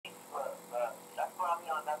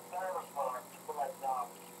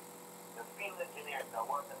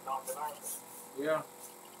Yeah.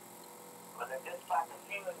 But they dispatch a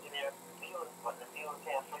field engineer to the dealer, but the dealer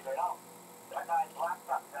can't figure it out. That guy's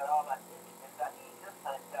laptop got all that. It's got E60,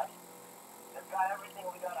 it's got everything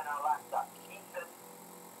we got on our laptop. E60,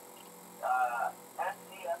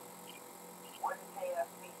 NCS, WinKS,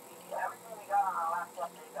 PC, everything we got on our laptop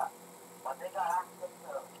they got. But they got access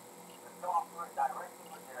to the software directly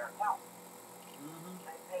with their account.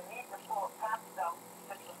 They need to pull a package out to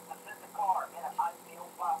fix a specific car in an ICO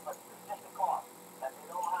file, a specific car that they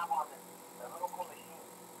don't have on the local machine.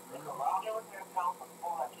 They can log in with their account and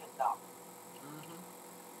pull that shit down.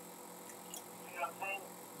 See what I'm saying?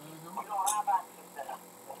 We don't have access to that.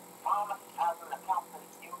 Thomas has an account that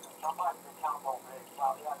he's using somebody's account over there. He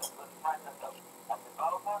probably has a good friend that's a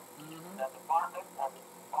developer, that's a partner, and he's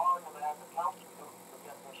borrowing him as an account to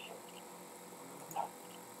get this shit.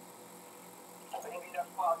 And maybe that's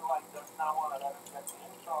probably why he does not want to let him get the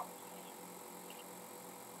install procedure.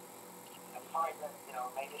 And find that, you know,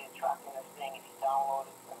 maybe they're tracking this thing, if you download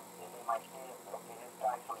it, then they might say, okay, this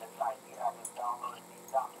guy from this site, he hasn't downloaded these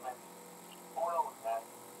documents. Who knows, man?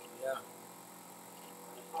 Yeah.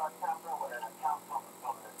 When you start tampering with an account from the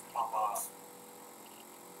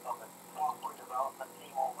software development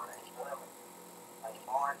team over there, whatever, and you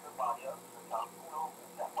borrow somebody else's account, who knows,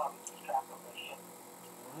 that's why we keep track of this shit.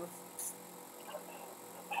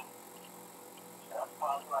 That's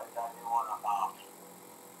probably right, that they want to,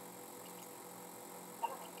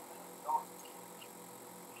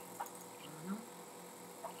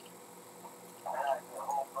 I gotta get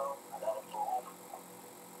home, bro. I gotta go home.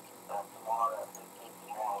 Tomorrow,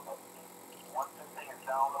 but once this thing is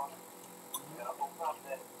downloaded, you're gonna open up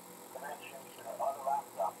the connection to the other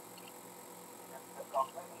laptop. Just to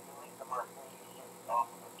completely delete the Mercedes shit off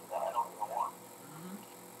of it that I don't even want.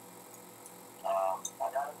 I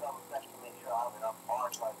gotta double check to make sure I have enough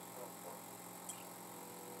hard drive space.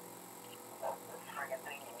 That's the friggin'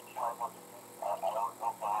 thing you need 500 gigs. I don't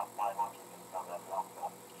know if I have 500 gigs on that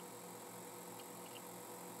laptop.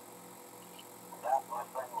 That, my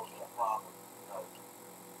friend, will be a problem because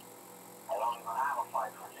I don't even have a 500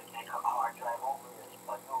 gig hard drive over here. If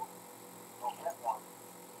I do get one,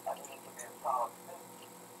 I need it to be a solid state.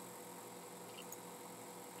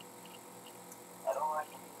 I don't like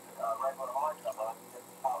to use a regular hard drive, I like to get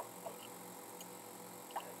the solid state.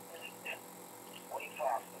 It's way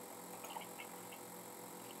faster.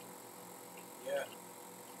 Yeah.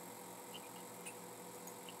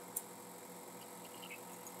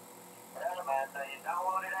 Yeah, man, so you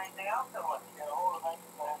downloaded anything else or what? You get a hold of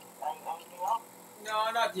anything else?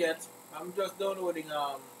 No, not yet. I'm just downloading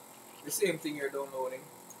the same thing you're downloading.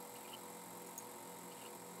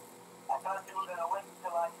 I thought you were going to wait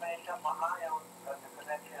until I finish up on my own because the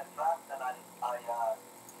connection is fast and I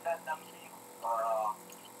sent them to you. Or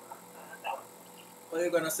are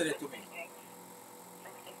you gonna send it to me?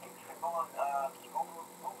 60 gigs for going Google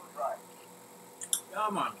Drive. Yeah,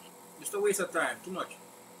 man. Just a waste of time. Too much.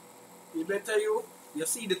 You better you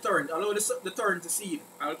see the turn. Allow the turn to see it.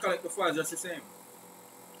 I'll collect the files just the same.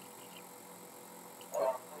 You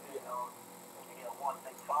know, if you get one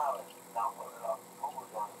big file, it's downloaded off Google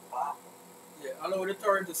Drive. It's classic. Yeah, allow the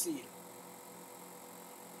turn to see it.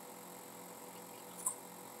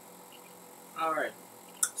 Alright.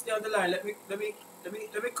 Stay on the line. Let me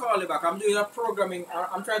call you back. I'm doing a programming.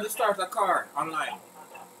 I'm trying to start a car online.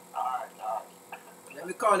 Alright. Let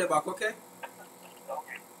me call you back, okay?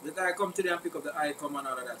 Okay. The guy come today and pick up the ICOMA and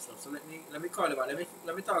all of that stuff. So let me call you back.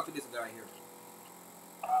 Let me talk to this guy here.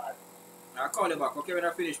 Alright. I'll call you back, okay, when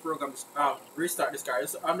I finish program this, restart this car.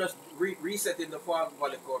 I'm just resetting the fault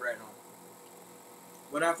wallet code right now.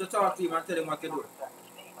 But I have to talk to him and tell him what to do.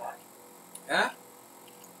 Huh?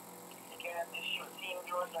 You can't issue a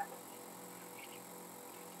Teamviewer second.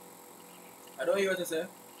 I don't hear what you say.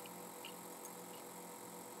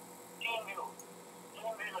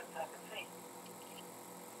 Teamviewer second seat.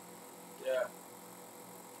 Yeah.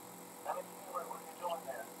 Let me see what you're doing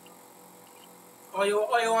there. Oh, you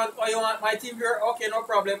want my Teamviewer? Okay, no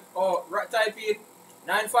problem. Oh, right, type in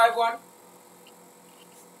 951.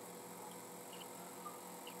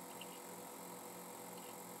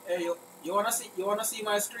 Hey, you wanna see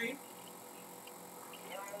my screen?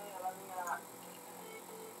 Yeah, let me,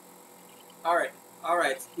 All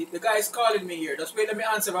right. The guy is calling me here. Just wait, let me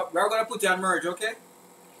answer. We're gonna put you on merge, okay?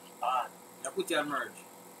 I'll put you on merge.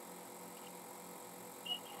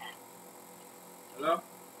 Hello?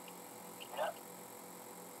 Yeah.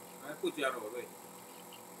 I'll put you on hold. Wait.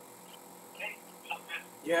 Hey,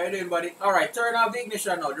 Yeah, you doing, buddy? All right. Turn off the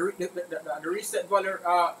ignition now. The reset value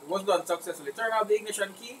was done successfully. Turn off the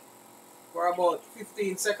ignition key for about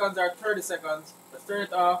 15 seconds or 30 seconds. Let's turn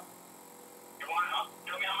it off. You want to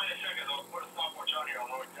tell me how many seconds I'll put a stopwatch down here.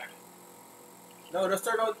 I'm over text. No, just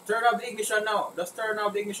turn off the ignition now. Just turn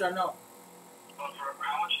off the ignition now. But for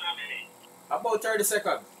how much time do you need? About 30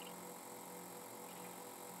 seconds.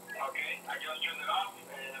 Okay, I just turned it off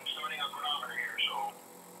and I'm starting a chronometer here, so.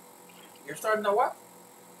 You're starting to what?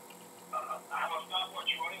 I have a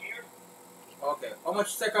stopwatch running here. Okay. How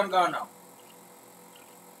much second gone now?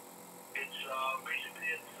 It's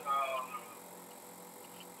basically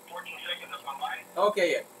 14 seconds up on mine.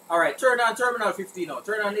 Okay, yeah. Alright, turn on terminal 15 now.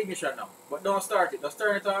 Turn on the ignition now. But don't start it. Just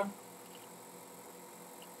turn it on.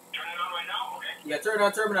 Turn it on right now, okay? Yeah, turn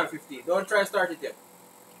on terminal 15. Don't try to start it yet.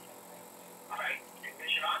 Alright,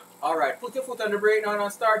 ignition on. Alright, put your foot on the brake now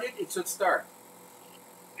and start it. It should start.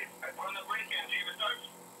 If I put on the brake and see if it starts.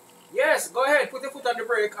 Yes, go ahead. Put your foot on the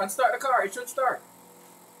brake and start the car. It should start.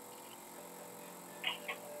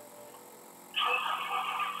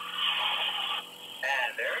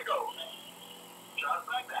 And there it goes. Just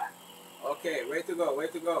like that. Okay, way to go, way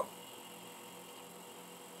to go.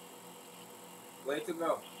 Way to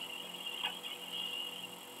go.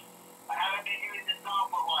 I haven't been using this song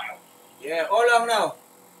for a while. Yeah, how long now?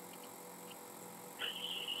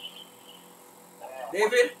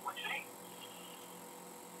 David? What you think?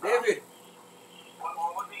 David,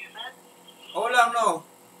 What did you say? how long now?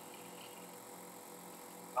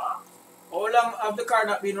 Huh? How long have the car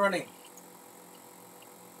not been running?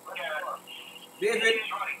 Okay. David? It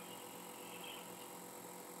is running.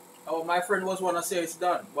 Oh, my friend was want to say it's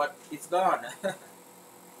done, but it's gone.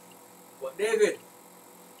 But David,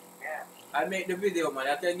 Yeah. I make the video, man.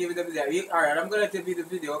 I can give you the video. Alright, I'm gonna let you the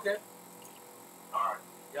video, okay? Alright.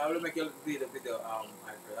 Yeah, I will make you the video,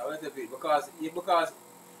 my friend. I'll let you be because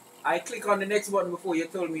I click on the next button before you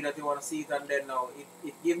told me that you want to see it, and then now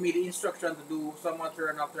it give me the instruction to do someone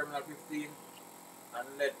turn off terminal 15 and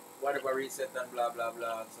let whatever reset and blah blah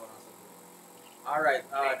blah and so on and so forth. Alright,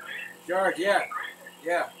 George, yeah.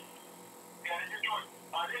 Yeah, this is George.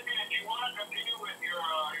 Listen, if you want to continue with your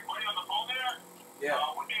buddy on the phone there, Yeah.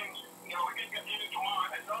 we can continue tomorrow.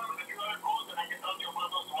 I saw him with a few other calls, and I can talk to you about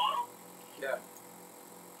those tomorrow. Yeah.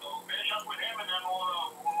 So finish up with him, and then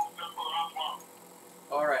we'll circle around tomorrow.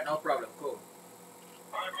 Alright, no problem. Cool.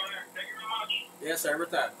 All right, brother. Thank you very much. Yes, sir, every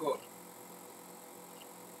time. Cool.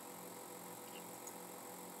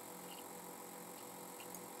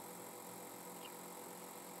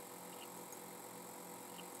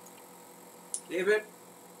 David?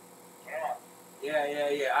 Yeah.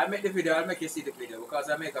 Yeah. I make the video. I'll make you see the video because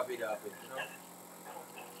I make a video of it, you know?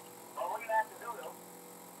 Well, what you have to do, though,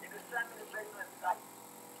 you can send me the video in Skype.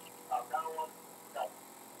 I'll download Skype.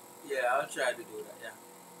 Yeah, I'll try to do that, yeah.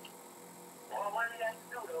 Well, what do you have to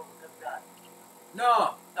do, though, with this guy?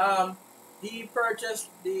 No, he purchased,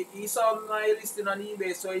 he saw my listing on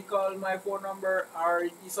eBay, so he called my phone number, or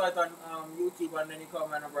he saw it on YouTube, and then he called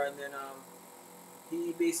my number, and then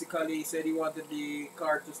he basically said he wanted the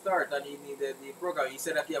car to start, and he needed the program. He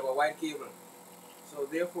said that he have a white cable. So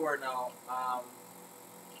therefore now,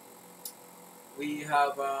 we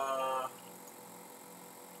have,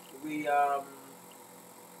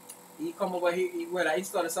 he come over here, well, I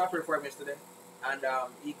installed the software for him yesterday, and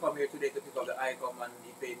he come here today to pick up the ICOM, and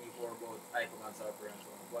he paid me for both ICOM and software and so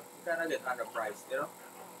on. But he kind of get underpriced, you know?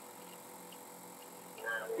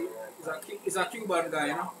 He's a Cuban guy,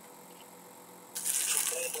 you know?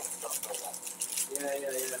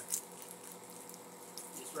 Yeah.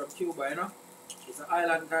 He's from Cuba, you know? He's an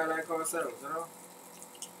island guy like ourselves, you know?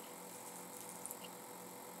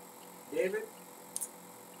 David?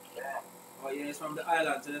 Yeah. Oh yeah, he's from the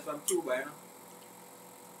island, so he's from Cuba, you know?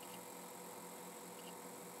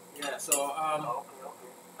 Yeah, so Okay.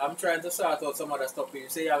 I'm trying to sort out some other stuff here. You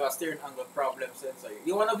say you have a steering angle problem sensor.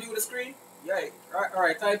 You want to view the screen? Yeah.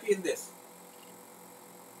 Alright, type in this.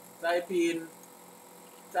 Type in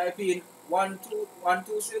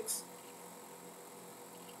 126.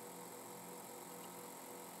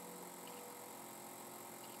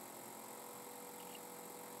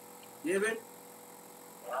 David?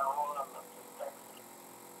 Yeah, hold on.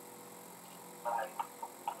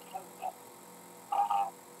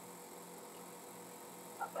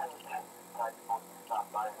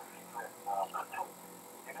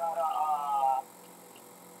 You got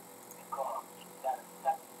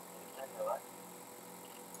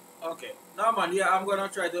Okay. No man, yeah, I'm gonna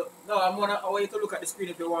try to. No, I want you to look at the screen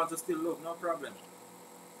if you want to still look. No problem.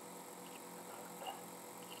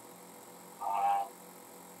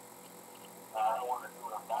 I don't want to do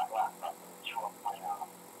it on that laptop. It's short my launch.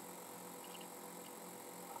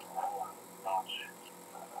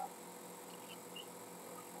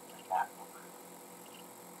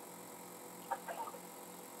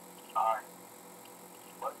 Alright.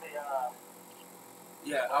 What's the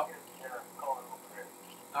Yeah. calling over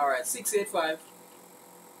Alright, 685.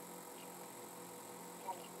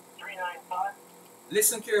 395.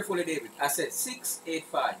 Listen carefully, David. I said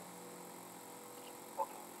 685.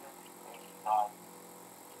 Okay,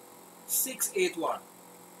 685. 681.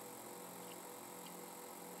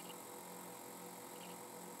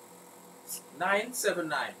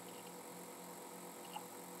 979.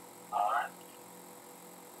 Alright.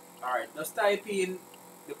 Alright, just type in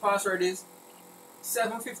the password is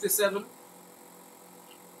 757.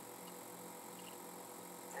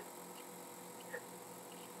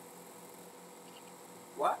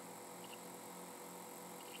 What?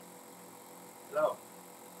 Hello.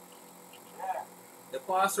 Yeah. The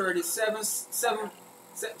password is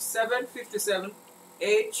 757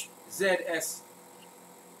 HZS.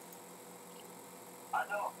 I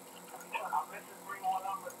know. I'm missing 3 more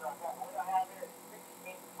numbers. What I have is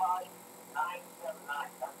 685979.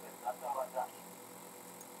 That's it. That's all I got.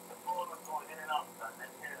 The phone was going in and out. I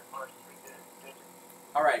didn't hear the first 3 digits.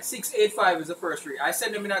 Alright, 685 is the first three. I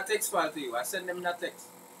send them in a text file to you. I send them in a text.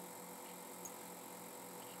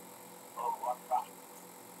 Oh, what's that?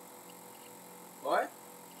 What?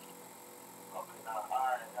 Okay, now,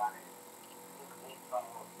 alright, I got it. 685,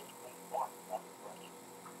 681. That's the first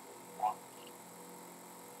one.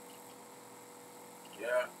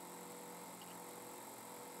 Yeah.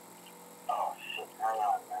 Oh, shit. Hang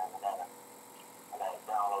on, man. I gotta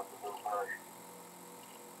download the new version.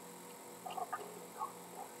 Okay.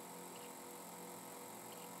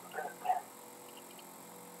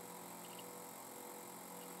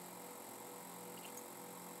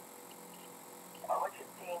 I wish your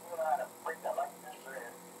team knew how to break that like this,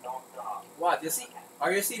 don't What? You see?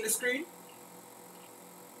 Are you seeing the screen?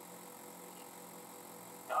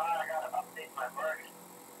 No, I gotta update my version.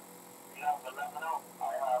 You have to let me know. I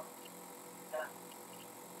have 10.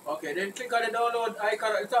 Okay, then click on the download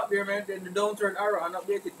icon at the top there, man. Then the downturn arrow and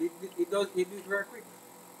update it. It does it very quick.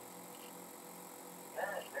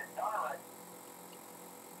 Yeah, it's done already.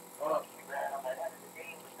 Oh, You better have that the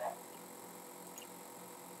game with that.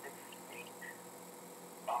 6, 8,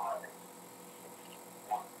 5, 6,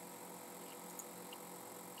 1.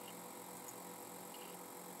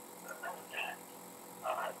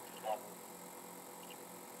 Alright, 7.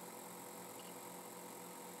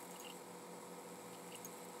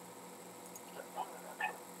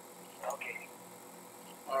 Okay.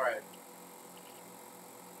 alright.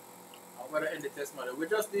 I'm gonna end the test mode. We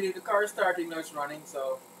just did it. The car is starting now, it's running,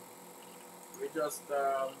 so we just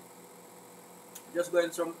going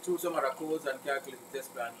through some of the codes and calculate the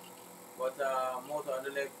test plan. But motor on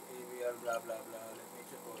the left, ABL, blah blah blah. Let me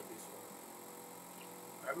check out this one.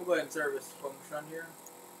 Alright, we go in service function here.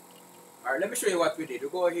 Alright, let me show you what we did. We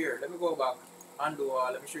go here. Let me go back. Undo all.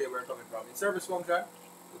 Let me show you where we're coming from. In service function,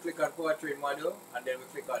 we click on powertrain module, and then we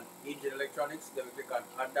click on engine electronics. Then we click on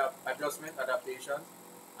adaptations,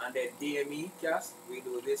 and then DME-CAS. We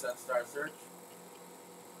do this and start search.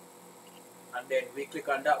 And then we click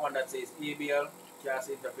on that one that says ABL CAS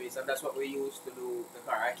interface, and that's what we use to do the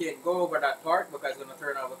car. I can't go over that part because it's going to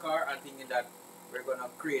turn off the car and thinking that we're going to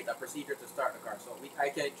create a procedure to start the car. So I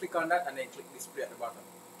can click on that and then click display at the bottom.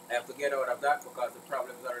 I have to get out of that because the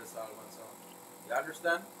problem is already solved. So you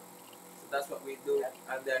understand? So that's what we do.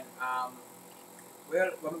 And then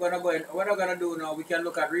well, we're gonna go in. What I'm gonna do now, we can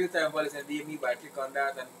look at real-time values and DME by click on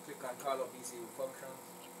that and click on call up ECU functions,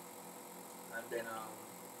 and then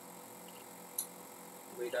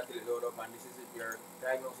wait until it load up. And this is it. Your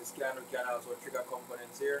diagnosis scan. We can also trigger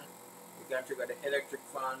components here. We can trigger the electric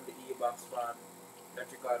fan, the e-box fan,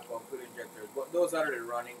 electrical pump, fuel injectors. But those are already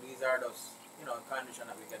running. These are those condition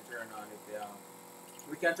that we can turn on if they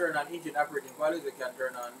we can turn on engine operating values. We can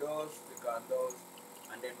turn on those. Click on those,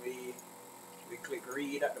 and then we click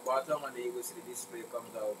read at the bottom, and then you will see the display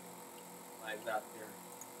comes out like that there.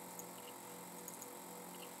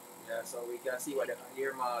 Yeah, so we can see what the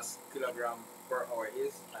air mass kilogram per hour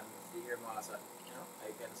is, and the air mass, and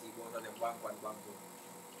I can see both of them bank 1, bank 2.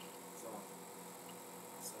 So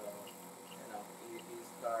his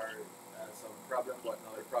car has some problem, but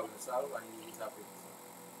now the problem is solved, and he's happy.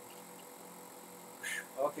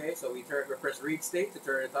 So. Okay, so we press read state to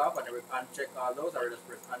turn it off, and then we uncheck all those, or we just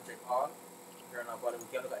press uncheck all. Turn off all. We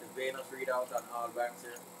can look at the Venus readout on all banks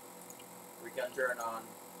here. We can turn on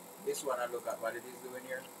this one and look at what it is doing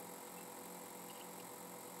here.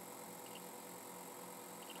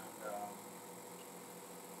 And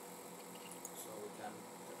so we can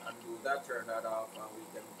undo that, turn that off, and we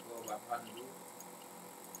can go back undo. Do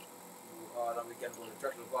all, and we can go to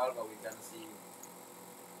throttle valve, and we can see.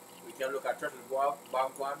 We can look at throttle valve,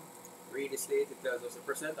 bank 1, read the state. It tells us the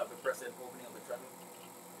percent of the percent opening of the throttle.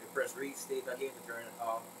 Press read state again to turn it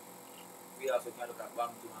off. We also can look at bang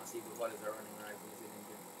to and see if the volleys are running right with this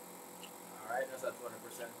engine. Alright, that's at 20%,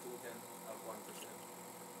 2/10 of 1%,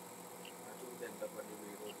 or 2/10 of a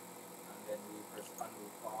degree open. And then we press undo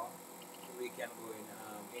power. We can go in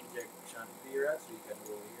injection periods, we can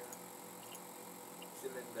go here.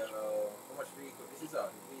 Cylinder, how much vehicle? This is a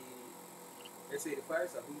S85,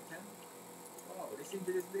 it's a V10. Wow, this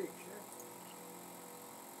engine is big, sure.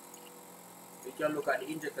 We can look at the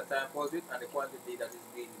injector time pulse width and the quantity that is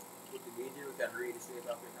being put in the engine. We can read the state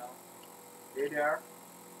of it now. There they are.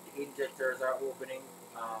 The injectors are opening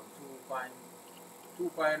 2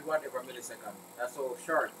 point whatever millisecond. That's how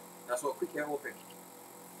short, that's how quick they open.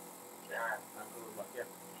 Yeah. And close back, yeah.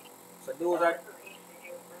 So those are,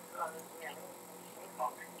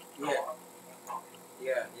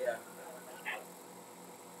 yeah.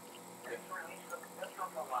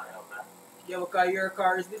 Yeah, because your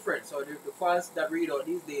car is different, so the files that read out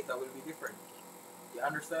these data will be different. You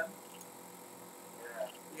understand?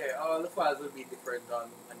 Yeah, all the files will be different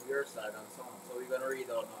on your side and so on. So we're gonna read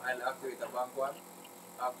out now. I'll activate a bank one.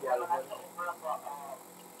 Actual one.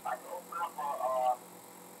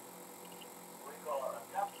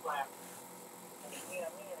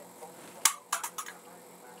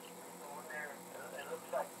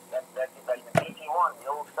 The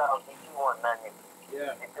old style DT1 menu.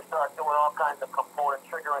 Yeah. You can start doing all kinds of component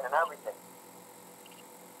triggering and everything.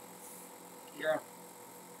 Yeah.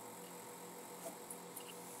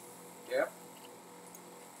 Yeah.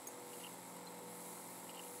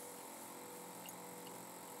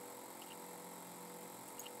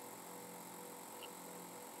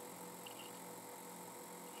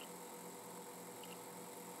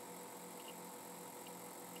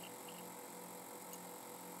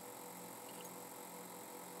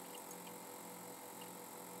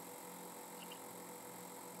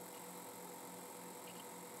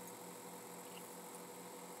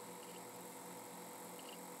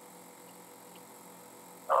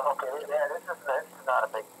 Oh, okay, yeah, this is not a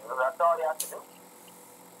big deal. That's all you have to do.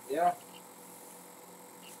 Yeah.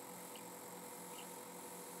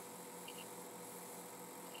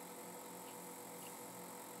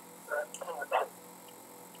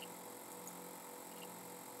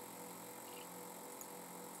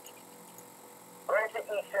 Where's the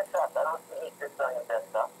E6 at? I don't see E6 on your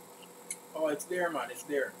desktop. Oh, it's there, man. It's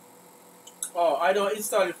there. Oh, I don't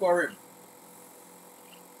install it for him.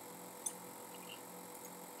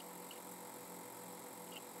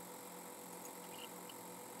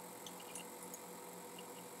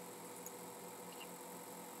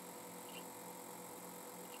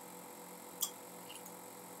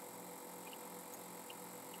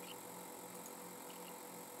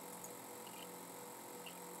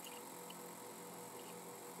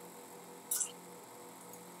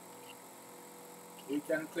 We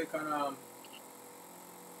can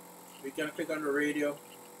click on the radio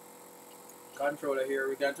controller here.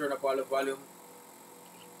 We can turn up all the volume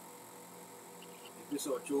if we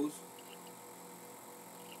so choose.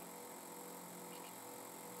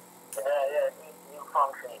 Yeah, it needs new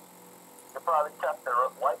functions. You probably test the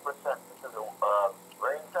wiper sensor to the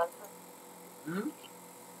rain sensor. Hmm.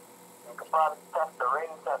 You could probably test the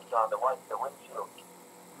rain sensor on the windshield.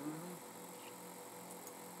 Hmm.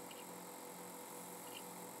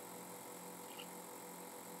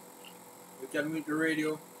 We can mute the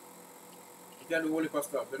radio. We can do all the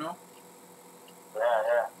stuff, you know.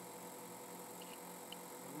 Yeah.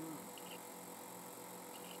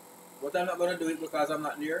 But I'm not gonna do it because I'm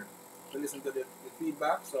not there to listen to the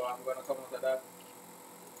feedback. So I'm gonna come out of that.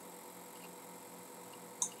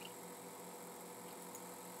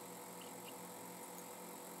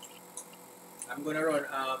 I'm going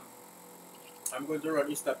to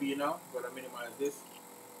run ISTA-P now. I'm gonna minimize this.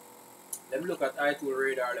 Let me look at iTool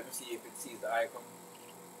radar. Let me see if it sees the icon.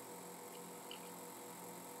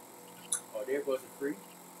 Oh, there goes the free.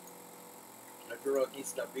 Let's run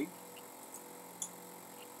ISTA-P.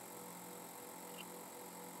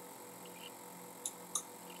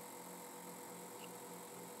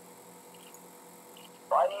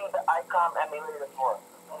 Why do you use the ICOM emulator for?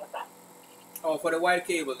 Oh, for the white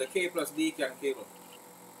cable, the K+D cable.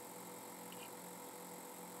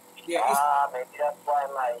 Yeah, Maybe that's why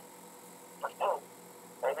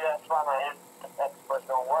my expert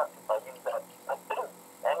don't work. If I use that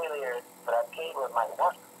emulator for that cable, it might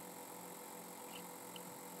work.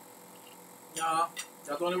 nah,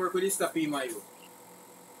 that only work with ISTA-P, my you.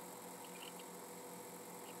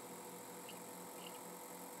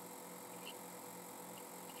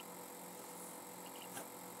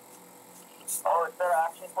 Oh, instead of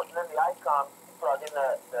actually putting in the ICOM, you plug in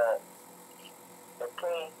the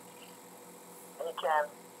K, and you can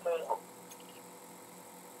cable.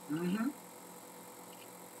 Mm-hmm.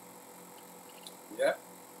 Yeah.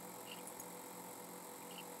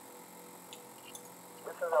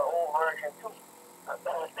 This is an old version too.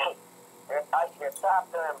 It's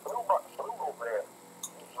tapped there in blue over there.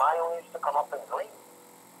 Mine only used to come up in green.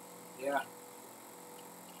 Yeah.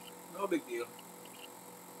 No big deal.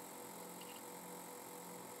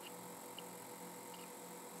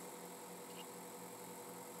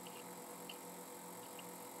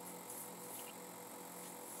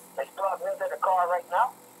 They still have into the car right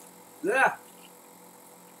now? Yeah.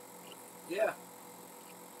 Yeah.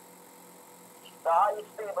 So how are you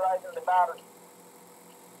stabilizing the battery?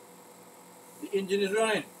 The engine is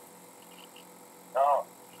running. Oh.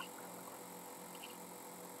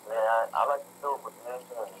 Yeah, I like to do it with the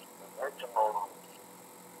engine and the engine mode.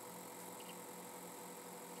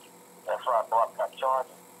 That's why I bought that charger.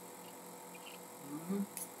 Mm-hmm.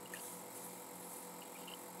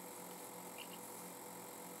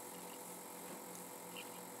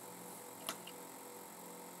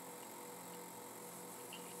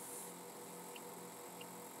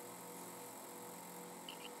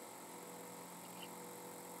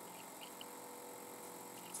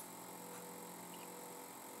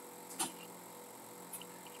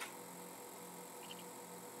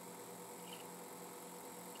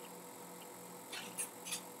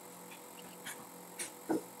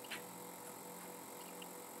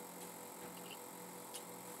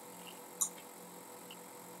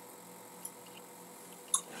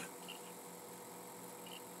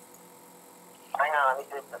 Hang on, let me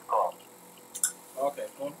take this call. Okay,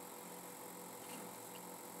 cool.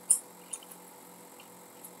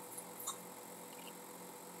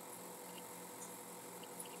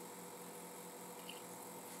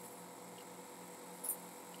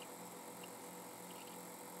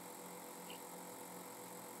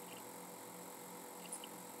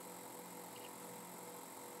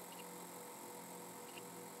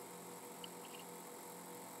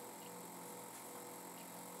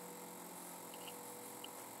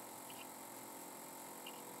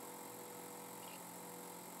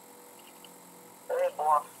 Hey,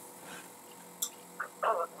 boss.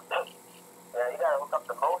 Yeah, you gotta hook up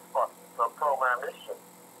the most button to program this shit.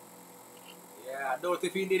 Yeah, I doubt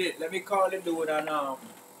if he did it. Let me call him dude and Yeah,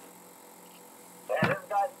 this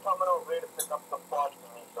guy's coming over here to pick up some parts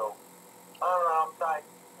for me, so I don't know, I'm trying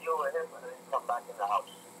to deal with him and then come back in the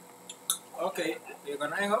house. okay, you're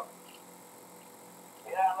gonna hang up?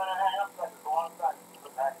 Yeah, I'm gonna hang up so I can go outside and see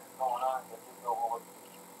what the heck is going on and get this over with.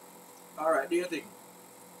 Alright, do you think?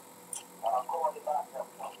 I'll call you back up.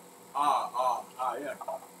 Yeah.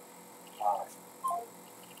 Alright.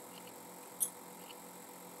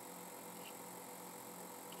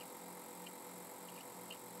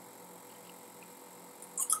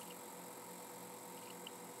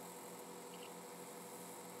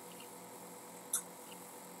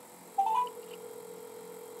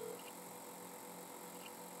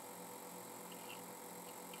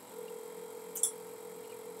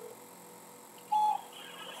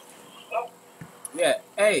 Yeah,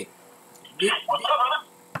 hey, did, What's up,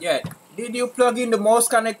 man? yeah, did you plug in the mouse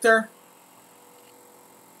connector?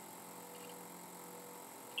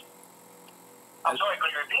 I'm sorry,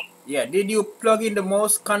 could you repeat? Yeah, did you plug in the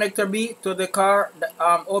mouse connector B to the car?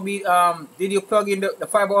 Did you plug in the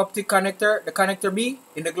fiber optic connector, the connector B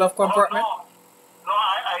in the glove compartment? No,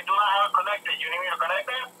 I do not have a connector. You need me to connect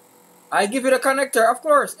it? I give you the connector, of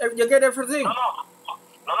course. You get everything.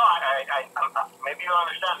 No, maybe you don't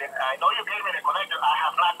understand it. I know you gave me the connector. I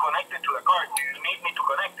have not connected to the car. Do you need me to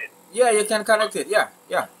connect it? Yeah, you can connect it. Yeah,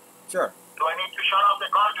 sure. Do I need to shut off the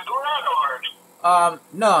car to do that, or?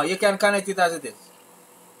 No, you can connect it as it is.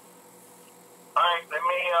 All right, let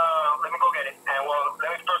me go get it, and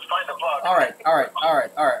let me first find the plug. All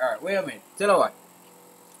right. Wait a minute. Tell you what.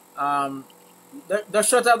 Just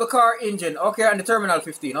shut off the car engine, okay, on the terminal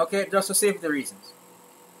 15, okay, just for safety reasons.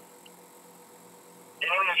 You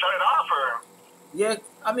need me to shut it off, or? Yeah,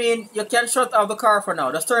 I mean, you can shut off the car for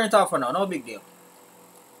now. Just turn it off for now. No big deal.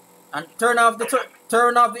 And turn off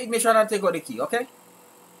the ignition and take out the key, okay?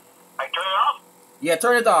 I turn it off? Yeah,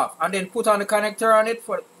 turn it off and then put on the connector on it,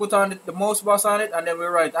 put on the mouse bus on it, and then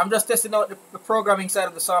we're right. I'm just testing out the programming side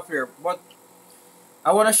of the software, but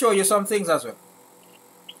I want to show you some things as well.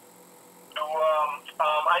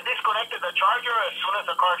 I disconnected the charger as soon as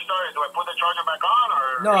the car started. Do I put the charger back on,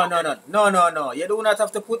 or? No. You do not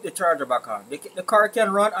have to put the charger back on. The car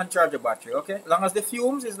can run and charge the battery, okay? As long as the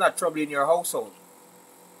fumes is not troubling your household.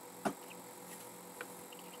 Okay,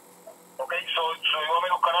 so you want me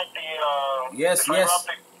to connect the fiber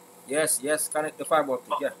optic? Yes, connect the fiber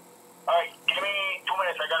optic, yeah. Alright, give me 2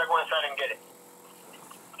 minutes. I gotta go inside and get it.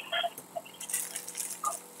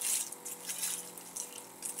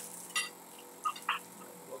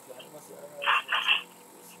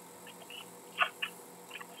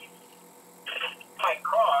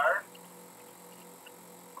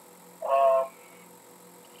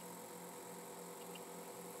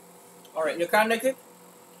 Alright, you connect it?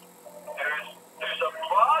 There's a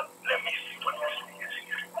plug. Let me see what this thing is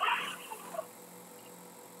here.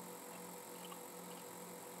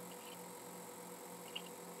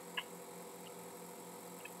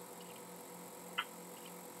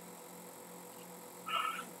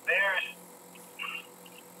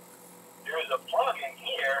 There's a plug in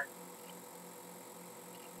here,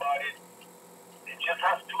 but it just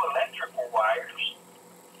has two electrical wires.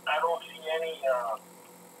 I don't see any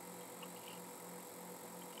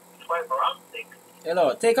fiber optic.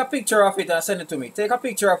 Hello, take a picture of it and send it to me. Take a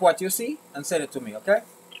picture of what you see and send it to me, okay?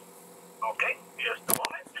 Okay, just a moment.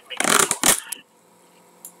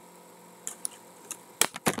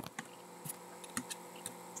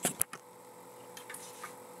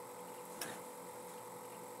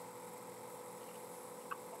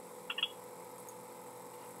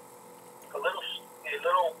 A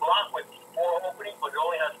little block with four openings, but it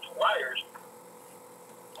only has two wires.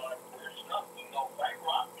 But there's nothing, no fiber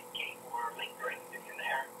optic cable or link or anything in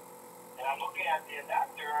there. And I'm looking at the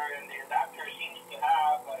adapter, and the adapter seems to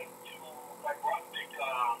have like two fiber optic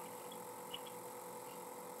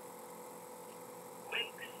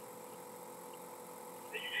links.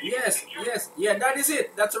 Yeah, that is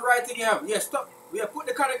it. That's the right thing you have. Yes, stop. Yeah, put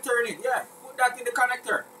the connector in it. Yeah, put that in the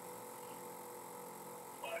connector.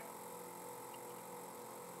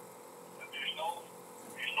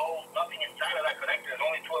 There's nothing inside of that connector. There's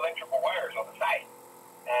only two electrical wires on the side.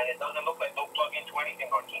 And it doesn't look like they'll plug into anything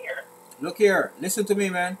on here. Look here, listen to me,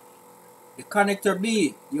 man. The connector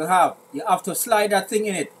B you have to slide that thing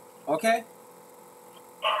in it, okay?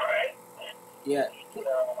 Alright. Yeah.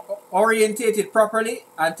 Orientate it properly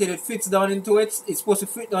until it fits down into it. It's supposed to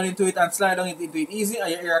fit down into it and slide down into it easy, and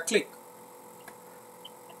you hear a click.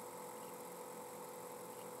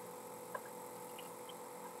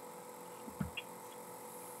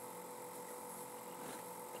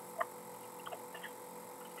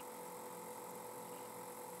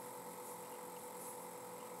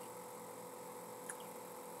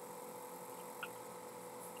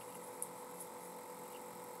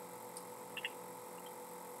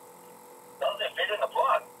 Doesn't fit in the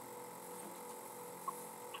plug.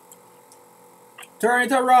 Turn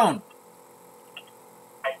it around.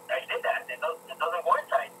 I did that. It doesn't go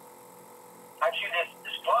inside. Actually,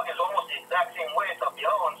 this plug is almost the exact same width of the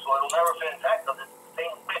other one, so it'll never fit inside because it's the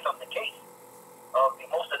same width of the case of the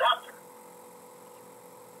most adapter.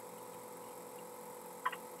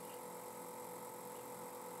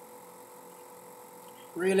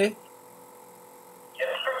 Really? Yes,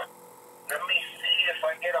 sir. Let me see if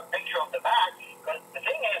I get a picture of the back. Because the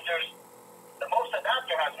thing is, the most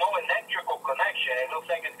adapter has no electrical connection. It looks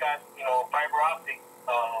like it's got, fiber optic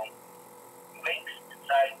links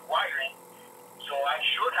inside the wiring. So I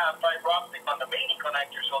should have fiber optic on the main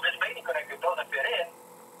connector. So this main connector doesn't fit in,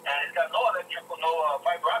 and it's got no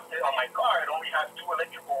fiber optic on my car. It only has two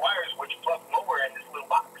electrical wires which plug nowhere in this little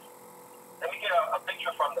box. Let me get a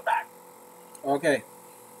picture from the back. Okay.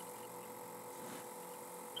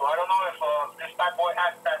 So I don't know if this bad boy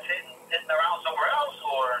that's hitting around somewhere else,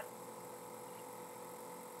 or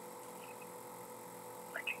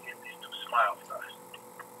I can get these two smiles first.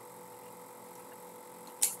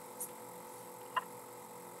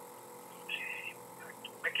 Okay, back to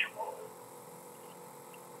picture mode.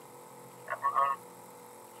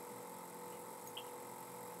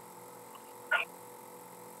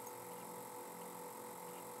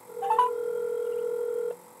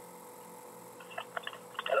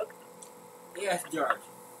 Hello? Yes, George.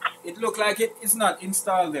 It looked like it's not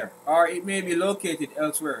installed there, or it may be located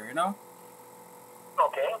elsewhere, you know?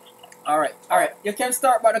 Okay. Alright. You can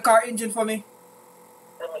start by the car engine for me.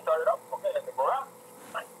 Let me start it up. Okay, let me go out.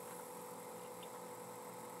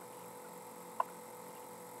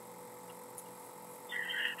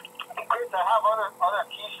 Chris, I have other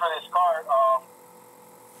keys for this car.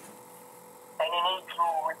 Any need to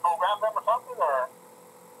reprogram them or something, or?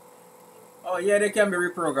 Oh yeah, they can be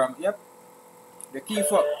reprogrammed. Yep. The key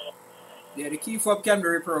fob. Yeah, the key fob can be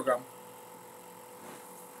reprogrammed.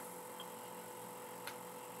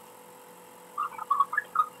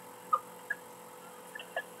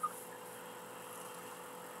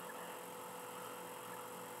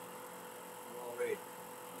 Oh, wait.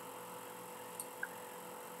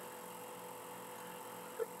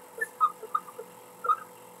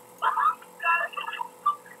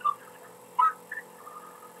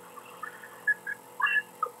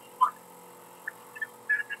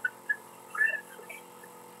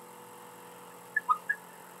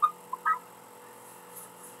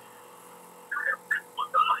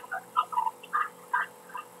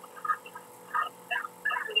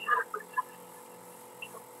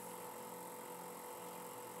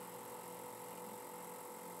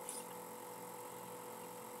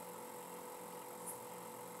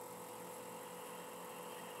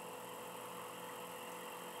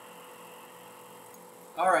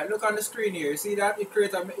 Alright, look on the screen here. You see that? It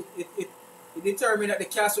creates it determines that the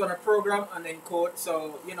CAS on a program and then code.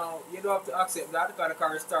 So, you know, you don't have to accept that because the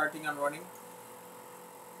car is starting and running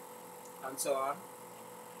and so on.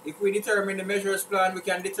 If we determine the measures plan, we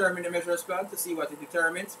can determine the measures plan to see what it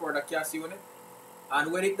determines for the CAS unit.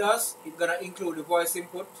 And when it does, it's going to include the voice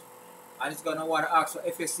input, and it's going to want to ask for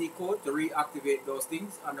FSC code to reactivate those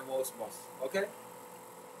things on the mouse bus. Okay?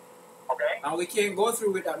 Okay. And we can't go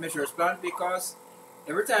through with that measures plan because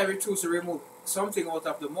every time we choose to remove something out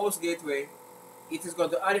of the mouse gateway, it is going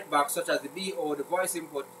to add it back, such as the BO, the voice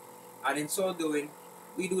input, and in so doing,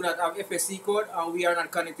 we do not have FSC code and we are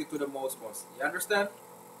not connected to the mouse bus. You understand?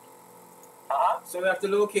 So we have to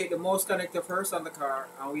locate the mouse connector first on the car,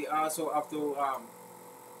 and we also have to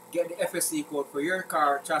get the FSC code for your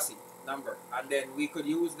car chassis number, and then we could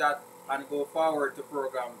use that and go forward to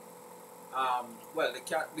program. Well, the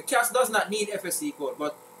CAS does not need FSC code,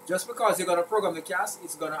 but just because you're going to program the CAS,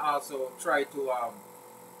 it's going to also try to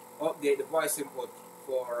update the voice input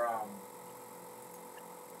for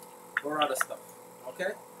other stuff.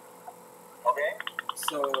 Okay? Okay.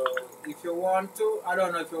 So if you want to, I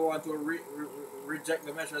don't know if you want to reject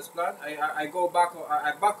the measures plan. I go back.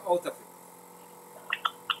 I back out of it.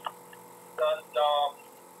 Does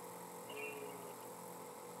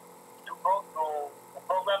to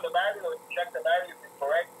program the battery or check the battery if it's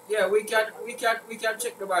correct? Yeah, we can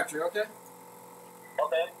check the battery. Okay.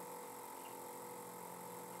 Okay.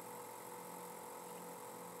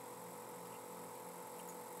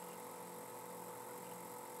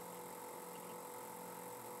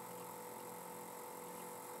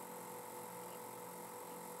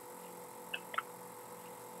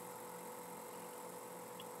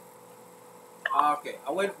 Okay.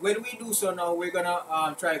 When we do so now, we're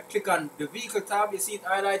gonna try to click on the vehicle tab. You see it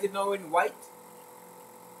highlighted now in white.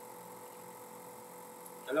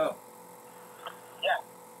 Hello. Yeah.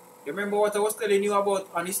 You remember what I was telling you about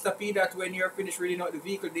on ISTA-P, that when you're finished reading out the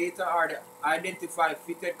vehicle data or the identify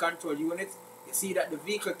fitted control units, you see that the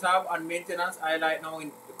vehicle tab on maintenance highlight now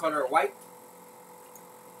in the color white.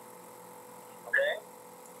 Okay.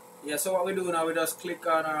 Yeah. So what we do now, we just click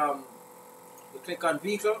on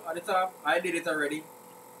vehicle at the top. I did it already,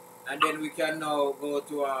 and then we can now go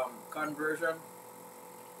to conversion.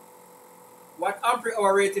 What ampere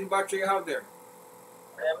hour rating battery you have there?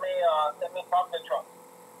 Let me pump the truck.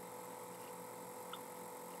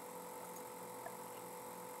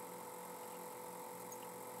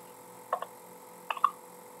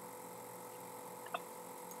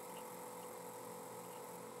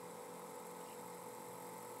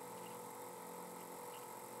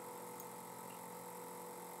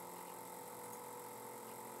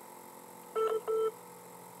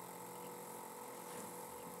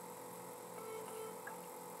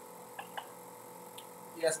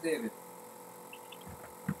 Yes, David.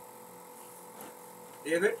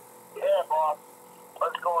 David? Yeah, boss.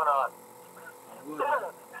 What's going on? I'm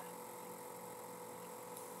good.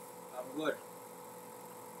 I'm good.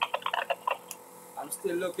 I'm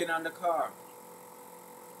still looking on the car.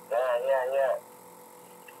 Yeah.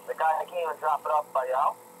 The guy came and dropped it off by your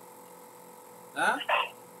house? Huh?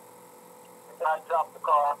 The guy dropped the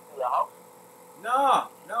car off to your house? No,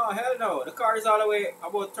 hell no. The car is all the way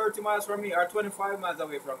about 30 miles from me, or 25 miles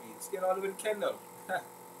away from me. It's still all the way in Kendall. That's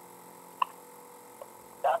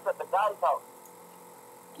at the guy's house.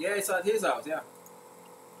 Yeah, it's at his house, yeah.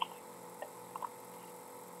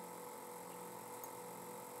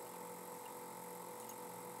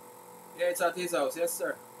 Yeah, it's at his house, yes,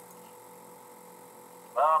 sir.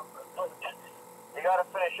 You gotta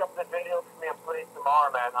finish up the video for me and put it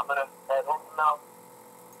tomorrow, man. I'm gonna head home now.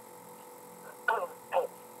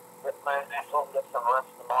 Get my ass home, get some rest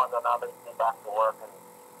tomorrow, then I'll be back to work and,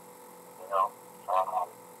 you know,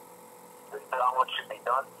 this one should be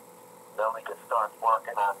done. Then we can start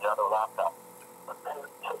working on the other laptop.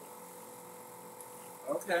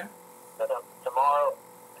 Okay. Then tomorrow,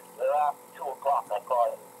 after 2 o'clock, I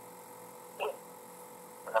call you.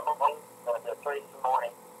 And I'm going to 3 in the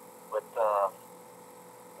morning with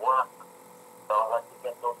work. So I'd like to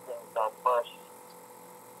get those things done first.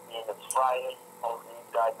 Being it's Friday, all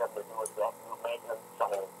these guys have to do with that new maintenance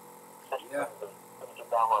system. Yeah. Put it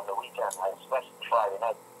down on the weekend, especially Friday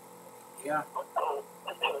night. Yeah. So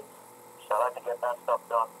I'd like to get that stuff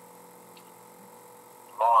done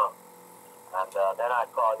tomorrow. And then I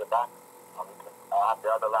call you back. I'll have the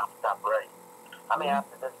other laptop ready. I may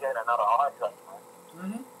have to just get another hard drive, man.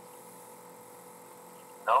 Mm-hmm.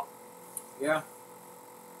 No? Yeah.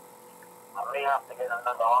 I may have to get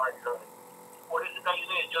another hard drive. What is it that you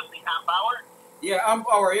need? Just the amp hour? Yeah, amp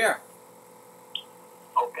hour, yeah.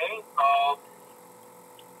 Okay.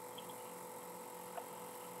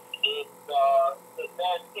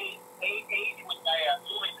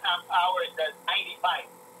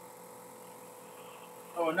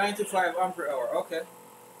 95 ampere hour. Okay.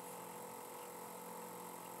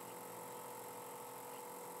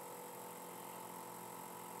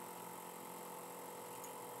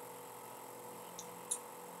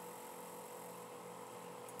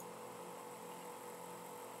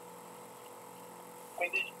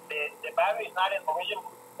 The battery is not in original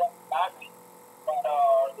battery, but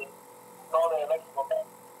the electrical battery.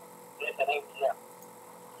 It's an ATM.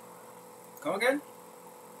 Come again?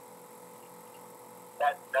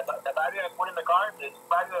 The battery I put in the car, this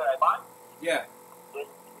battery that I bought, Yeah. it's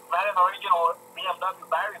not an original BMW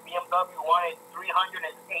battery. BMW wanted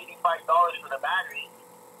 $385 for the battery,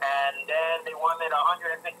 and then they wanted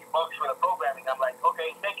 $150 for the programming. I'm like,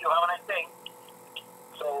 okay, thank you, have a nice day.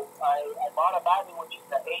 So I bought a battery, which is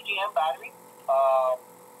the AGM battery,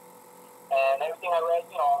 and everything I read,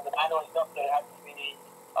 the manual and stuff, that it has to be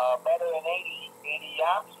better than 80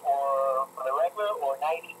 amps for the regular, or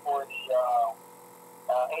 90 for the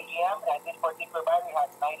AGM, and this particular battery has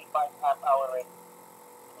 95 amp hour rating.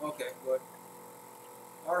 Okay, good.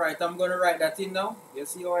 Alright, I'm going to write that in now. You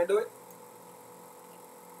see how I do it?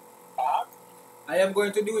 I am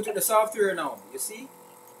going to do it with the software now. You see?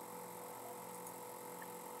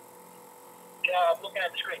 Yeah, I'm looking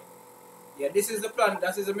at the screen. Yeah, this is the plan.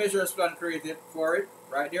 That is the measures plan created for it,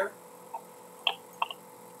 right there.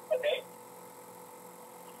 Okay.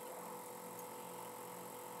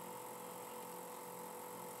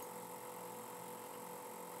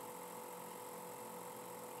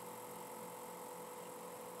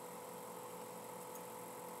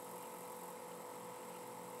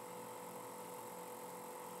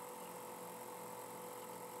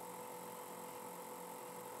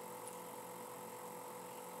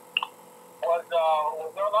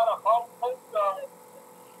 Was there a lot of conflicts?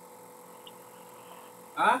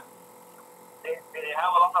 Huh? Did it have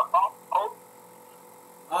a lot of conflicts?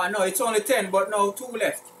 No, it's only 10, but now 2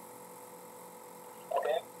 left.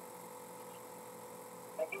 Okay.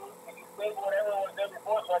 Did you save whatever was there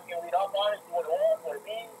before so I can read up on it, see what it was, what it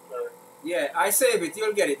means, or? Yeah, I save it.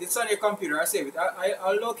 You'll get it. It's on your computer. I save it.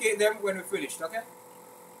 I'll locate them when we're finished, okay?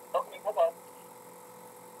 Okay, hold on.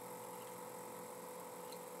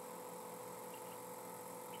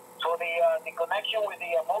 So the connection with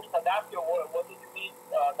the most adapter, what did you need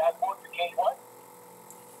that board to change what?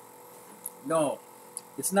 No,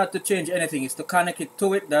 it's not to change anything. It's to connect it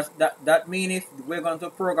to it. That means if we're going to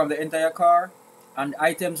program the entire car and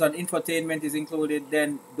items and infotainment is included,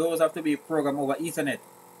 then those have to be programmed over Ethernet.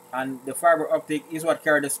 And the fiber optic is what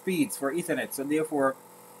carries the speeds for Ethernet. So therefore,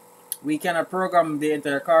 we cannot program the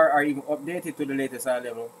entire car or even update it to the latest high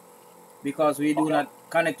level because we do not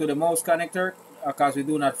connect to the mouse connector because we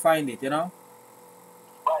do not find it, Right.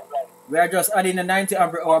 We are just adding a 90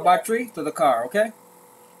 ampere hour battery to the car, okay?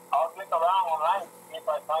 I'll click around online and see if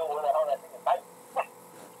I find where the hell that thing is typed.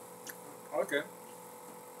 Okay.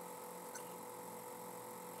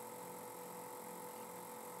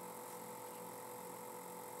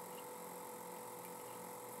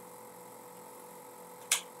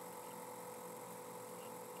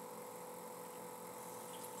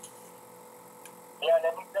 Yeah,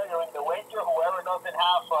 let me tell you, in the winter, whoever doesn't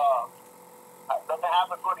have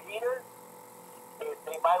a good heater, if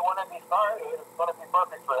they buy one of these cars, it's going to be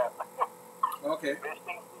perfect for them. Okay. This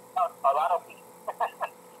thing heats up a lot of heat.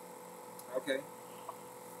 Okay.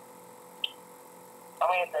 I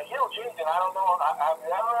mean, it's a huge engine. I don't know. Have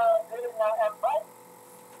you ever driven an M5?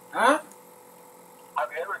 Huh? Have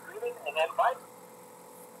you ever driven an M5?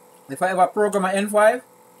 If I ever program an N5?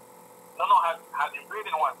 No, have you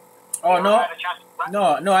driven one? Oh, You no. ever had a chance to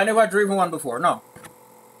drive? No, I never driven one before, no.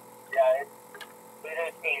 Yeah, it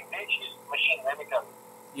is a vicious machine, let me tell you.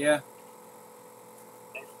 Yeah.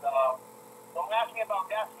 It's, don't ask me about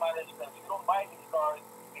gas mileage because you don't buy these cars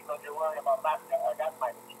because you're worried about gas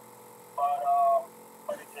mileage.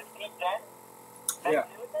 But it's a V10. Yeah.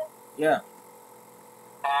 Cylinder, Yeah.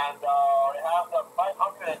 and it has a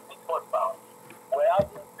 506 horsepower. Without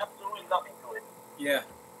absolutely nothing to it. Yeah.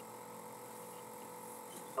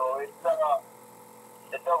 So it's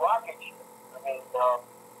a rocket ship. I mean, as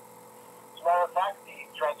a matter of fact, the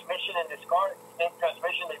transmission in this car is the same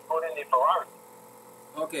transmission they put in the Ferrari.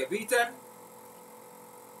 Okay, V10?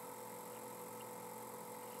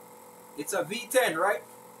 It's a V10, right?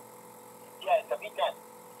 Yeah, it's a V10.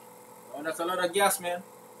 Oh, that's a lot of gas, man.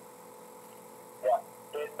 Yeah.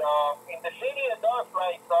 In the city, it does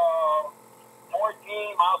like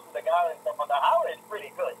 14 miles to the gallon and stuff. On the highway, it's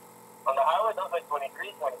pretty good. On the highway, it does like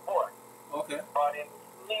 23, 24. Okay. But in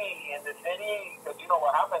the city, because you know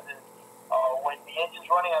what happens is when the engine's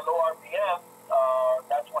running at low RPM,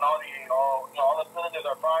 that's when all the cylinders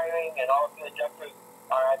are firing and all the injectors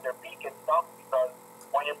are at their peak and stuff because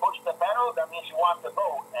When you push the pedal, that means you want to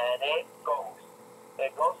go, and it goes.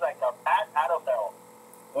 It goes like a bat out of hell.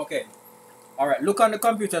 Okay. All right. Look on the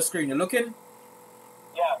computer screen. You looking?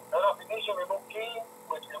 Yeah. Notification remove key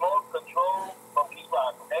with remote control from key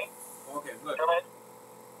block. Okay. Okay. Good.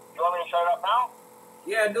 You want me to shut it up now?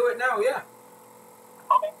 Yeah. Do it now. Yeah.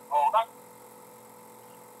 Okay. Hold on.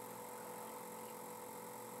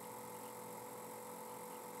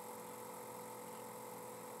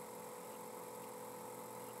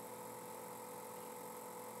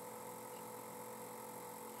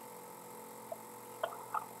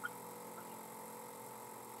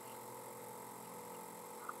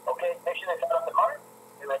 Okay, make sure they shut off the car,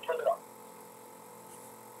 and then turn it off.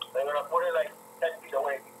 I'm gonna put it like 10 feet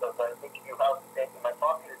away because I think if you have to take in my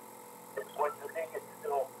pocket, it's what you think it's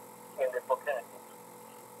still in the vicinity.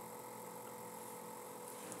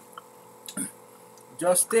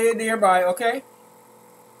 Just stay nearby. Okay.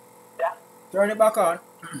 Yeah. Turn it back on.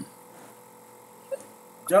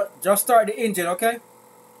 Just start the engine. Okay.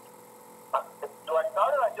 Do I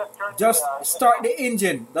start it or I just turn Just the start the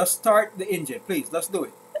engine. Just start the engine, please. Let's do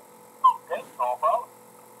it. Okay, no problem.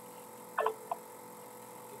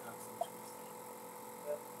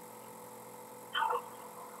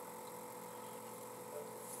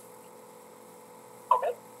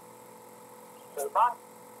 Okay. So it's on.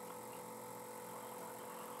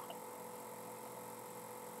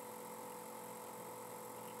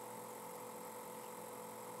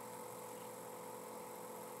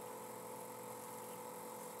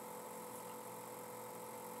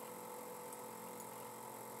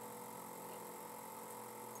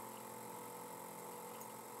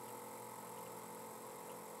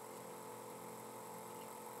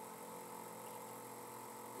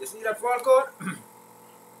 You see that fault code?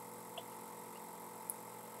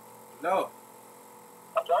 No.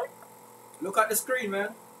 I'm sorry? Look at the screen,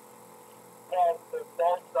 man. Yeah, it says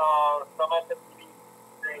some SMPD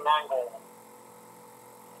steering angle.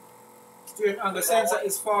 Steering angle sensor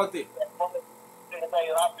is faulty.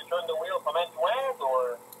 You have to turn the wheel from end to end,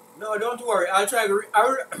 or? No, don't worry. I'll try.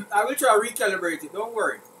 I will try to recalibrate it. Don't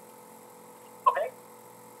worry. Okay.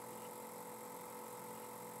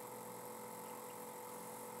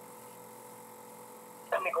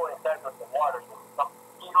 Let me go inside with some water. Some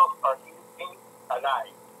mosquitoes are eating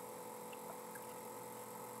alive.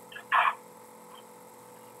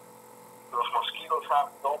 Those mosquitoes have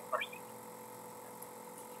no mercy.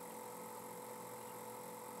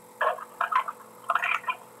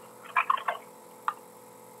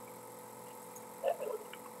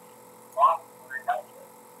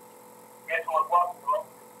 Guess what?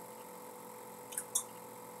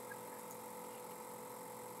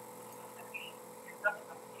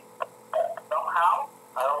 Somehow,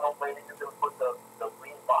 I don't know, maybe you can put the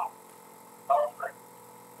green box. Like,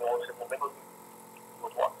 was in the middle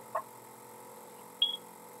with what?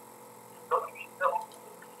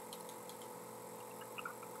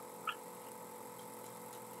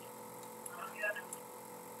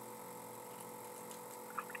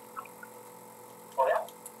 Oh, yeah?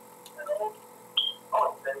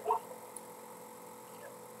 Oh, there was.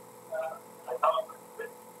 I thought,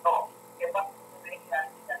 oh, get back to the main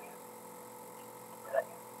cast.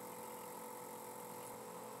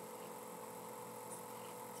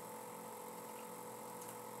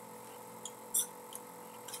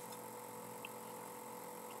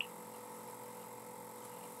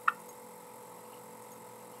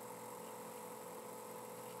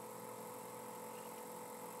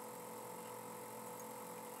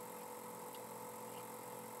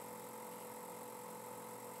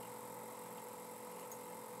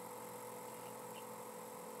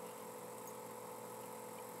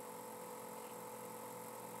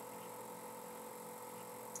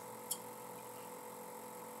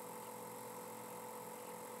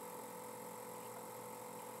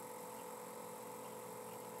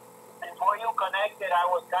 Before you connected, I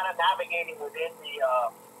was kind of navigating within the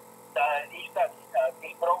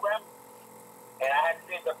ISTA-D program, and I had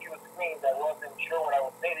seen a few screens. I wasn't sure what I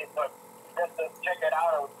was saying, but just to check it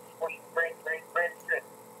out, I was pushing brake.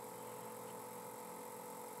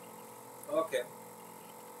 Okay.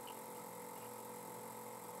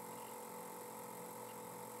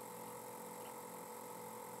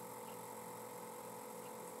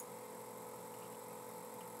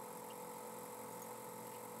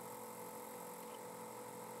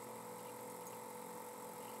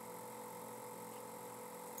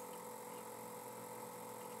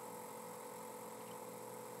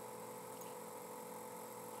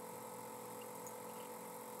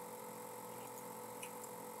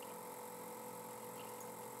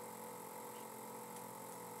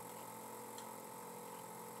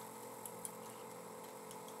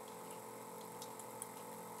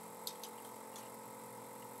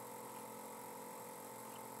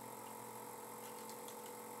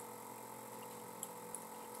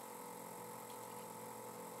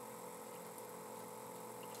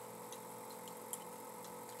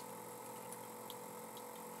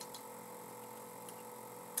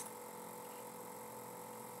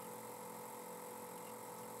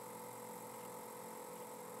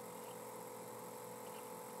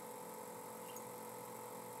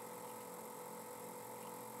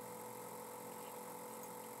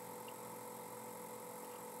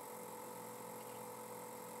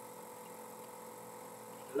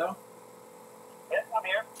 Hello? Yes, I'm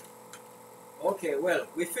here. Okay, well,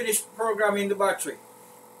 we finished programming the battery.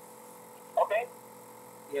 Okay.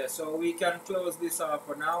 Yeah, so we can close this off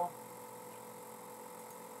for now.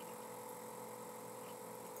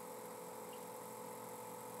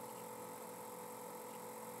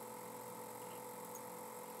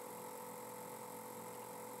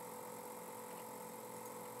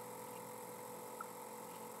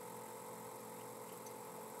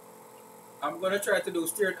 I'm going to try to do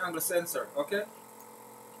steering angle sensor, okay?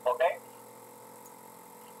 Okay.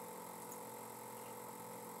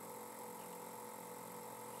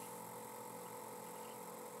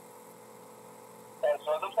 So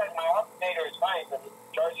it looks like my alternator is fine because it's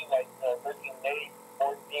charging like 13, 8,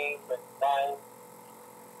 14, 9.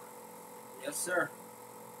 Yes, sir.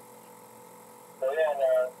 So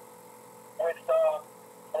yeah, with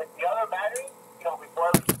the other battery, you know,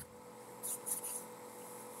 before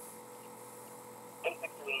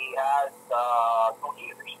basically has 2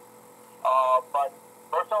 years. But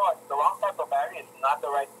first of all, the wrong type of battery is not the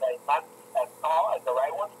right size, not as tall as the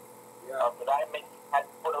right one. Yeah. Because I had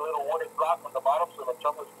to put a little wooden block on the bottom so the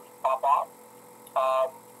chokers would pop off.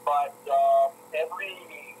 But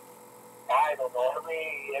every 5,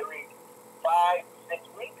 6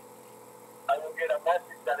 weeks, I will get a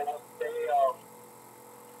message that it will say,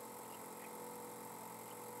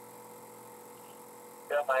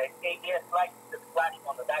 my ABS light just flashed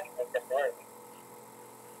on the back of the temporarily.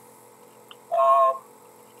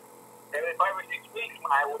 Every 5 or 6 weeks,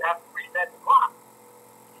 I would have to reset the clock.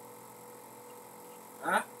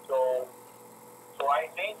 Huh? So I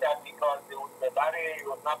changed that because the battery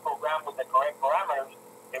was not programmed with the correct parameters.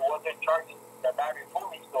 It wasn't charging the battery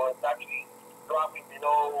fully, so it's actually dropping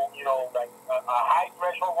below, like a high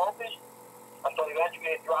threshold voltage until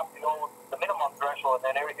eventually it dropped below the minimum threshold,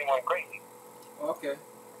 and then everything went crazy. Okay.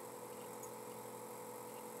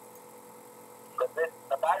 Because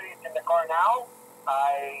the battery is in the car now.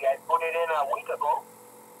 I put it in a week ago,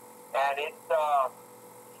 and it's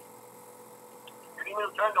you need me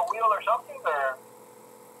to turn the wheel or something, or?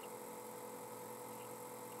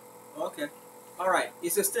 Okay. All right.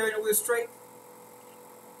 Is the steering wheel straight?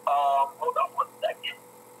 Hold on 1 second.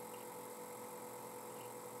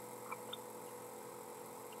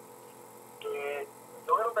 It's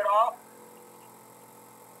a little bit off.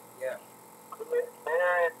 Yeah.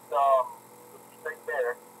 There it's straight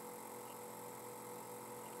there.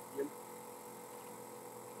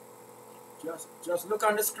 Just look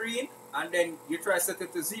on the screen and then you try to set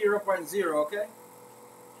it to 0.0, okay?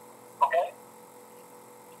 Okay.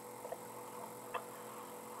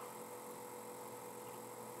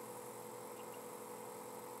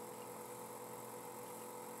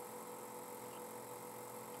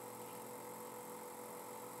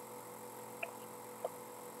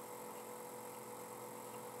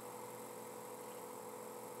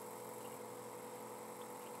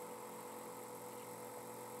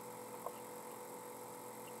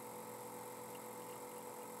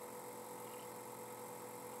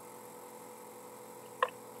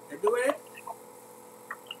 You doing it?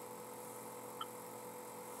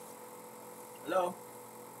 Hello?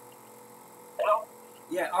 Hello?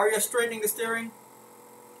 Yeah, are you straightening the steering?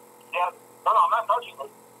 Yeah. No, I'm not touching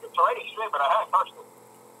it. It's already straight, but I haven't touched it.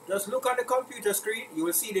 Just look on the computer screen. You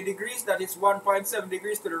will see the degrees. That is 1.7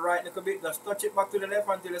 degrees to the right a little bit. Just touch it back to the left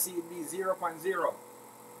until you see it be 0.0.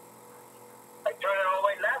 I turn it all the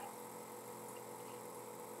way left.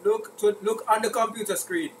 Look on the computer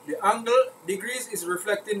screen. The angle degrees is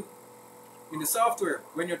reflecting in the software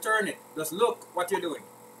when you turn it. Just look what you're doing.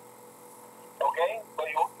 Okay. So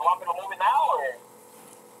you want me to move it now, or?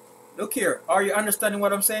 Look here. Are you understanding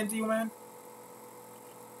what I'm saying to you, man?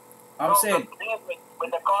 I'm No, saying. the thing is, with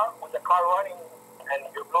the car running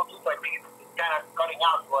and your Bluetooth, I think it's kind of cutting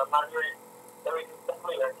out, so I'm not hearing everything so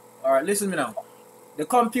clear. All right, listen to me now. The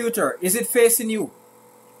computer, is it facing you?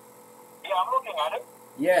 Yeah, I'm looking at it.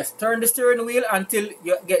 Yes. Turn the steering wheel until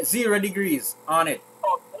you get 0 degrees on it.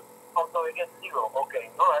 Oh, so it gets 0. Okay.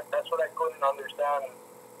 All right. That's what I couldn't understand.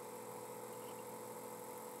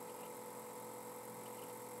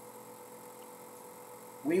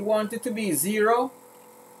 We want it to be 0,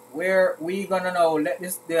 where we gonna now let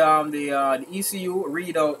the ECU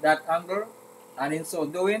read out that angle, and in so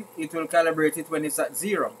doing, it will calibrate it when it's at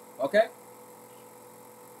 0. Okay.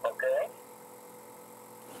 Okay.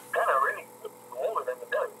 Kind of really older than the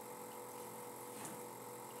does.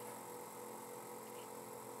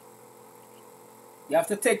 You have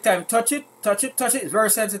to take time. Touch it. Touch it. Touch it. It's very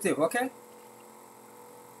sensitive. Okay.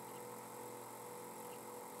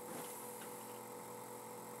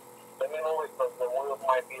 Let me know because the wheels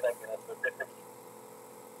might be like in a specific.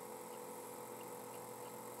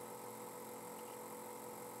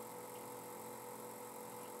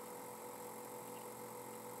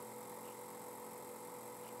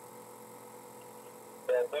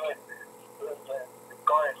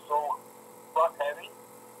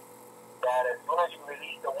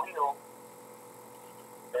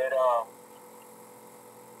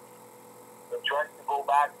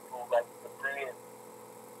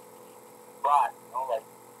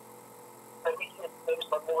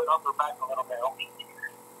 back a little bit. Okay.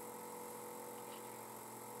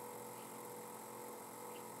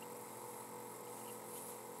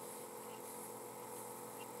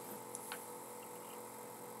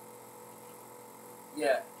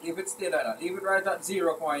 Yeah, leave it still like that. Leave it right at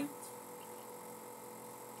 0 point.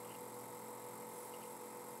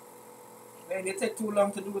 Man, you take too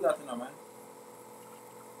long to do that, you know, man.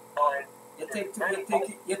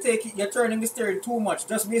 You're turning the steering too much.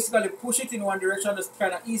 Just basically push it in one direction, just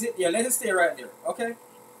kind of ease it. Yeah, let it stay right there, okay?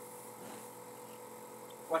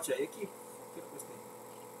 Watch it, you keep this thing.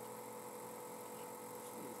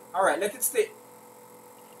 Alright, let it stay.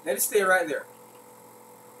 Let it stay right there.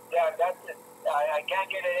 Yeah, that's it. I can't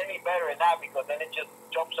get it any better than that because then it just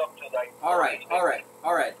jumps up to like. Alright.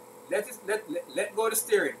 Let go of the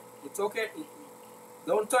steering. It's okay.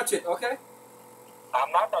 Don't touch it, okay?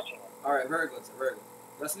 I'm not touching it. Alright, very good, very good.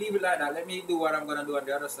 Just leave it like that. Let me do what I'm gonna do on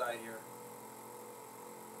the other side here.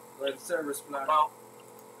 Go ahead, service plan. Now,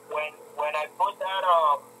 when I put that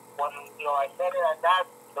when I set it at that,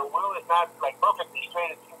 the wheel is not like perfectly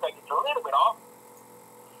straight. It seems like it's a little bit off.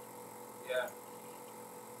 Yeah.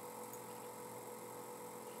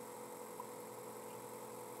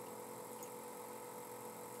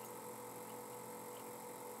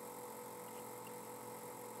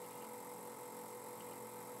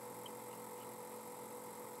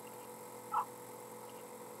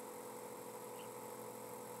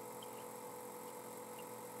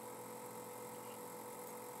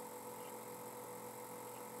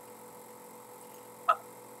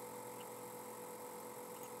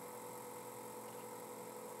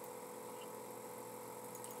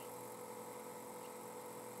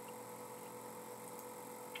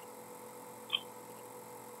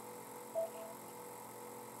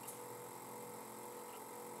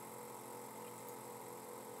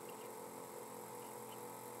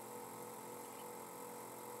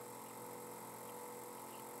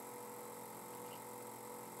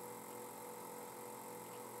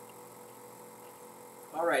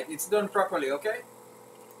 Alright, it's done properly, okay?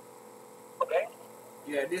 Okay.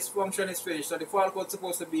 Yeah, this function is finished, so the fault code is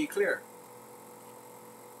supposed to be clear.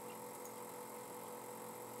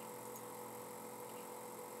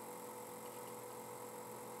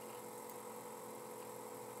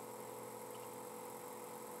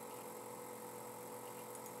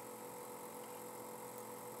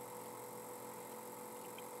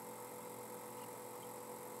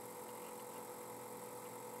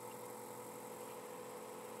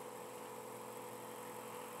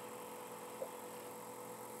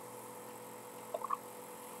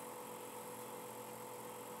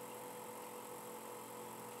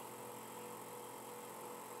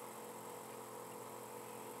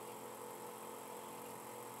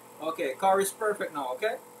 Okay, car is perfect now,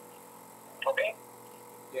 okay? Okay.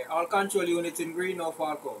 Yeah, all control units in green, no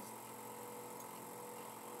fault codes.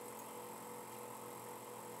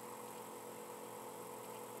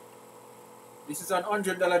 This is an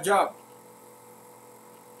 $100 job.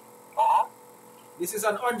 This is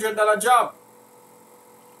an $100 job.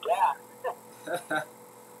 Yeah.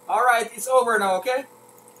 Alright, it's over now, okay?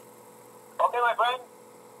 Okay, my friend.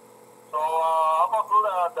 So I'll go through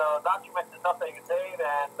the documents and stuff that you saved,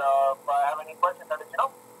 and if I have any questions, I'll let you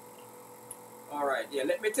know. Alright, yeah,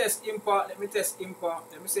 let me test import. Let me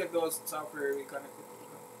save those software we connected.